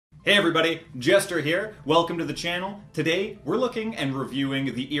Hey everybody, Jester here. Welcome to the channel. Today we're looking and reviewing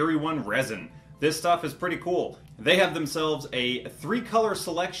the Eryone Resin. This stuff is pretty cool. They have themselves a 3-color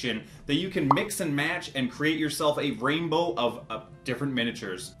selection that you can mix and match and create yourself a rainbow of different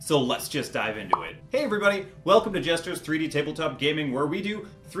miniatures. So let's just dive into it. Hey everybody, welcome to Jester's 3D Tabletop Gaming, where we do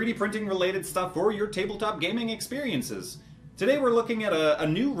 3D printing related stuff for your tabletop gaming experiences. Today we're looking at a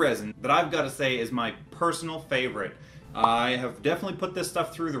new resin that I've got to say is my personal favorite. I have definitely put this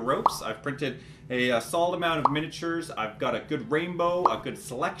stuff through the ropes. I've printed a solid amount of miniatures. I've got a good rainbow, a good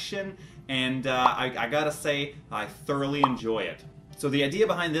selection, and I gotta say, I thoroughly enjoy it. So the idea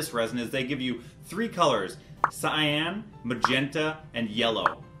behind this resin is they give you 3 colors: cyan, magenta, and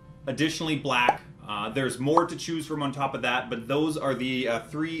yellow. Additionally, black. There's more to choose from on top of that, but those are the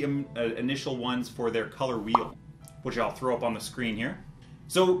 3 initial ones for their color wheel, which I'll throw up on the screen here.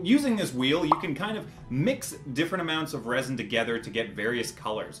 So using this wheel, you can kind of mix different amounts of resin together to get various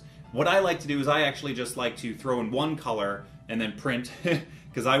colors. What I like to do is I actually just like to throw in one color and then print,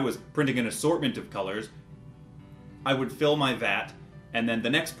 because I was printing an assortment of colors. I would fill my vat, and then the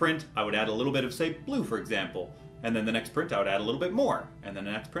next print I would add a little bit of, say, blue for example. And then the next print I would add a little bit more, and then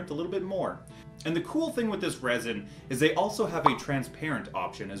the next print a little bit more. And the cool thing with this resin is they also have a transparent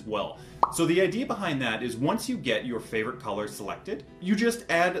option as well. So the idea behind that is once you get your favorite color selected, you just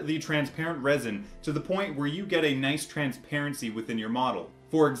add the transparent resin to the point where you get a nice transparency within your model.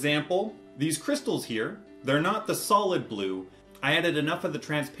 For example, these crystals here, they're not the solid blue. I added enough of the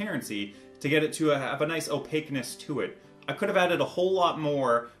transparency to get it to have a nice opaqueness to it. I could have added a whole lot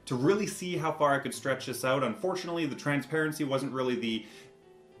more to really see how far I could stretch this out. Unfortunately, the transparency wasn't really the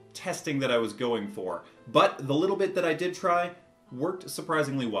testing that I was going for. But the little bit that I did try worked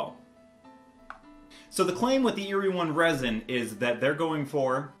surprisingly well. So the claim with the Eryone Resin is that they're going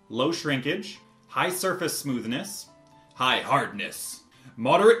for low shrinkage, high surface smoothness, high hardness,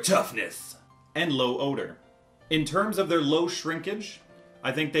 moderate toughness, and low odor. In terms of their low shrinkage,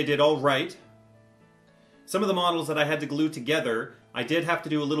 I think they did all right. Some of the models that I had to glue together, I did have to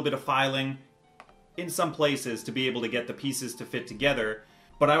do a little bit of filing in some places to be able to get the pieces to fit together,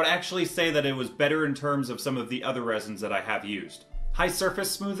 but I would actually say that it was better in terms of some of the other resins that I have used. High surface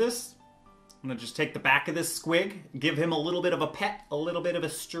smoothness, I'm going to just take the back of this Squig, give him a little bit of a pet, a little bit of a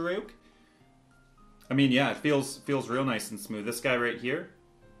stroke. I mean, yeah, it feels real nice and smooth. This guy right here,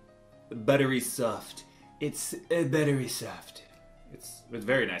 buttery soft. It's buttery soft. It's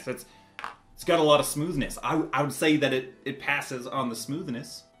very nice. It's got a lot of smoothness. I would say that it passes on the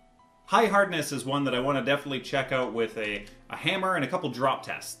smoothness. High hardness is one that I want to definitely check out with a hammer and a couple drop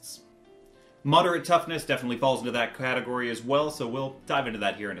tests. Moderate toughness definitely falls into that category as well, so we'll dive into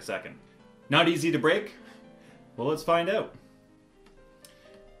that here in a second. Not easy to break? Well, let's find out.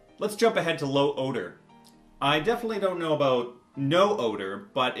 Let's jump ahead to low odor. I definitely don't know about no odor,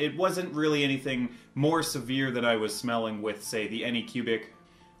 but it wasn't really anything more severe than I was smelling with, say, the Anycubic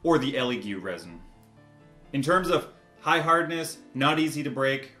or the Eryone Resin. In terms of high hardness, not easy to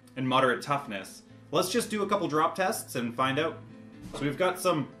break, and moderate toughness, let's just do a couple drop tests and find out. So we've got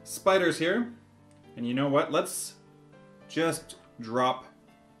some spiders here, and you know what? Let's just drop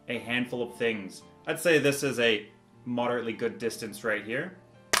a handful of things. I'd say this is a moderately good distance right here.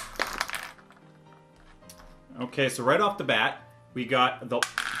 Okay, so right off the bat, we got the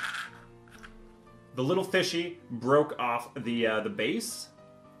little fishy broke off the base.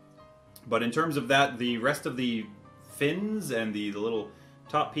 But in terms of that, the rest of the fins and the little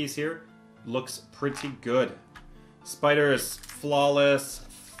top piece here looks pretty good. Spider is flawless,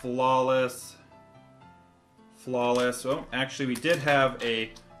 flawless, flawless. Oh, actually we did have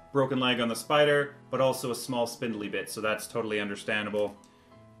a broken leg on the spider, but also a small spindly bit, so that's totally understandable.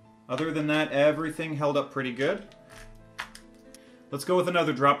 Other than that, everything held up pretty good. Let's go with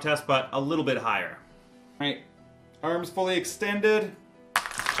another drop test, but a little bit higher. Alright, arms fully extended.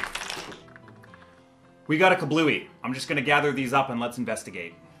 We got a kablooey. I'm just going to gather these up and let's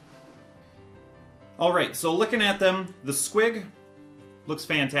investigate. Alright, so looking at them, the Squig looks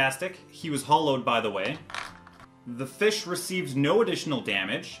fantastic. He was hollowed, by the way. The fish received no additional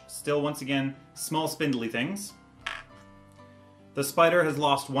damage. Still, once again, small spindly things. The spider has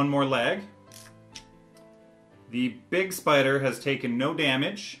lost one more leg. The big spider has taken no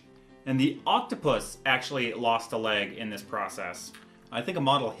damage. And the octopus actually lost a leg in this process. I think a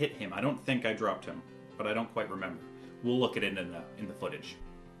model hit him. I don't think I dropped him, but I don't quite remember. We'll look at it in the footage.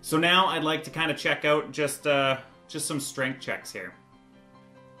 So now I'd like to kind of check out just some strength checks here.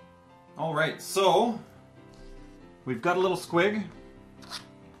 Alright, so we've got a little Squig.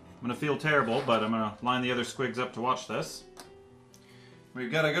 I'm going to feel terrible, but I'm going to line the other Squigs up to watch this.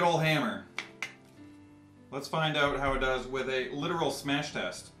 We've got a good old hammer. Let's find out how it does with a literal smash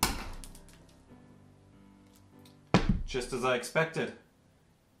test. Just as I expected.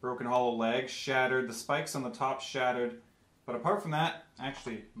 Broken hollow leg, shattered. The spikes on the top shattered. But apart from that,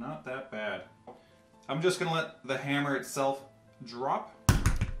 actually not that bad. I'm just gonna let the hammer itself drop.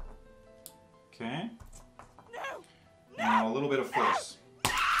 Okay. Now a little bit of force.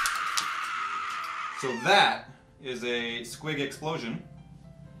 So that is a Squig explosion.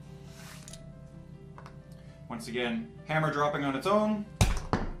 Once again, hammer dropping on its own.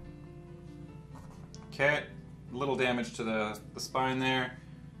 Okay, a little damage to the spine there,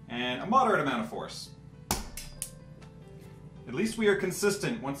 and a moderate amount of force. At least we are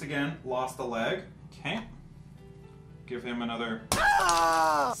consistent. Once again, lost the leg. Okay. Give him another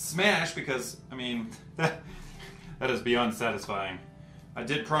smash because, I mean, that is beyond satisfying. I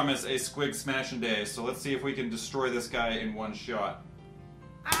did promise a Squig smash and day, so let's see if we can destroy this guy in one shot.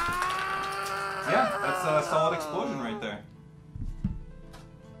 Yeah, that's a solid explosion right there.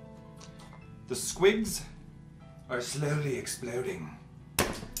 The Squigs are slowly exploding.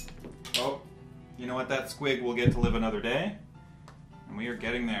 Oh, you know what? That Squig will get to live another day. And we are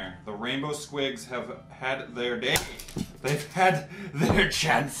getting there. The rainbow Squigs have had their day. They've had their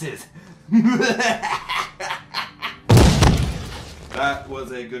chances. That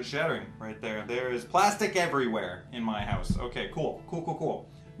was a good shattering right there. There is plastic everywhere in my house. Okay, cool. Cool, cool, cool.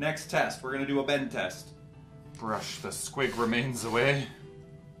 Next test. We're going to do a bend test. Brush the Squig remains away.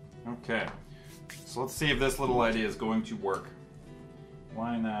 Okay. So let's see if this little idea is going to work.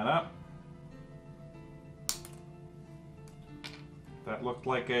 Line that up. That looked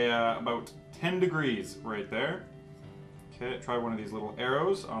like a about 10 degrees right there. Okay, try one of these little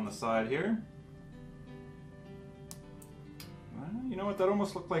arrows on the side here. You know what, that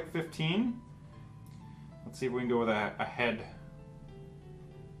almost looked like 15. Let's see if we can go with a head.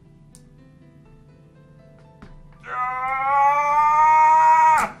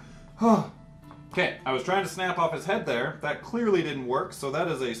 Okay, I was trying to snap off his head there. That clearly didn't work, so that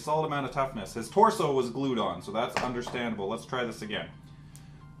is a solid amount of toughness. His torso was glued on, so that's understandable. Let's try this again.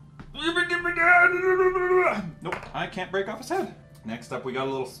 Nope, I can't break off his head. Next up, we got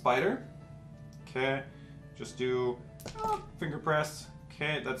a little spider. Okay, just do finger press.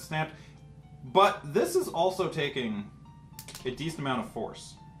 Okay, that's snapped. But this is also taking a decent amount of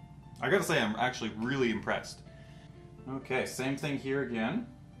force. I gotta say, I'm actually really impressed. Okay, same thing here again.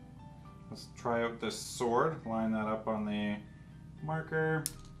 Let's try out this sword. Line that up on the marker.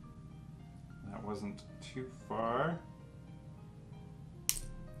 That wasn't too far.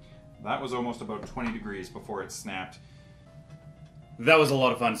 That was almost about 20 degrees before it snapped. That was a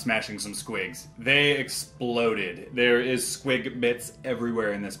lot of fun smashing some Squigs. They exploded. There is Squig bits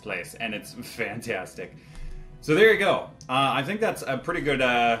everywhere in this place, and it's fantastic. So there you go. I think that's a pretty good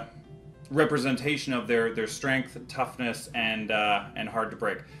representation of their strength, toughness, and hard to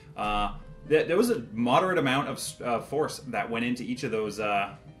break. There was a moderate amount of force that went into each of those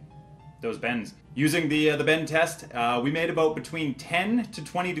bends. Using the bend test, we made about between 10 to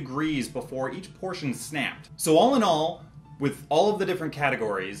 20 degrees before each portion snapped. So all in all, with all of the different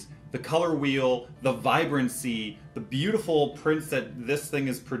categories, the color wheel, the vibrancy, the beautiful prints that this thing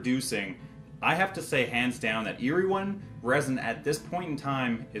is producing, I have to say hands down that Eryone Resin at this point in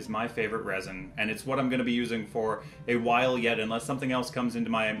time is my favorite resin, and it's what I'm going to be using for a while yet unless something else comes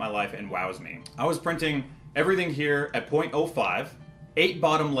into my life and wows me. I was printing everything here at 0.05, 8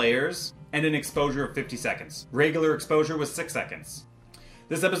 bottom layers, and an exposure of 50 seconds. Regular exposure was 6 seconds.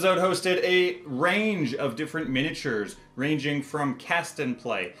 This episode hosted a range of different miniatures, ranging from Cast and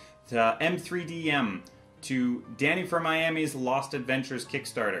Play to M3DM to Danny from Miami's Lost Adventures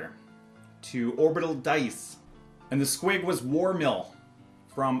Kickstarter to Orbital Dice, and the Squig was War Mill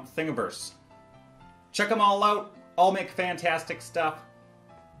from Thingiverse. Check them all out. All make fantastic stuff.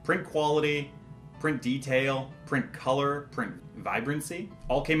 Print quality, print detail, print color, print vibrancy,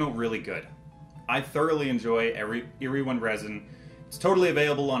 all came out really good. I thoroughly enjoy Eryone Resin. It's totally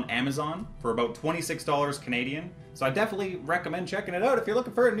available on Amazon for about $26 Canadian, so I definitely recommend checking it out if you're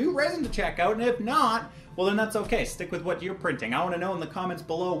looking for a new resin to check out, and if not, well then that's okay. Stick with what you're printing. I want to know in the comments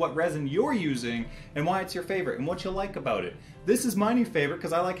below what resin you're using and why it's your favorite and what you like about it. This is my new favorite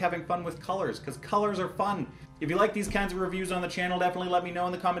because I like having fun with colors, because colors are fun. If you like these kinds of reviews on the channel, definitely let me know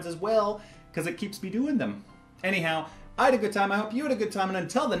in the comments as well, because it keeps me doing them. Anyhow, I had a good time, I hope you had a good time, and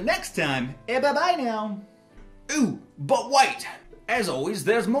until the next time, bye-bye now. Ooh, but wait! As always,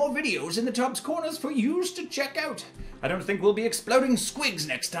 there's more videos in the top corners for you to check out. I don't think we'll be exploding Squigs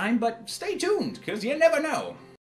next time, but stay tuned, because you never know.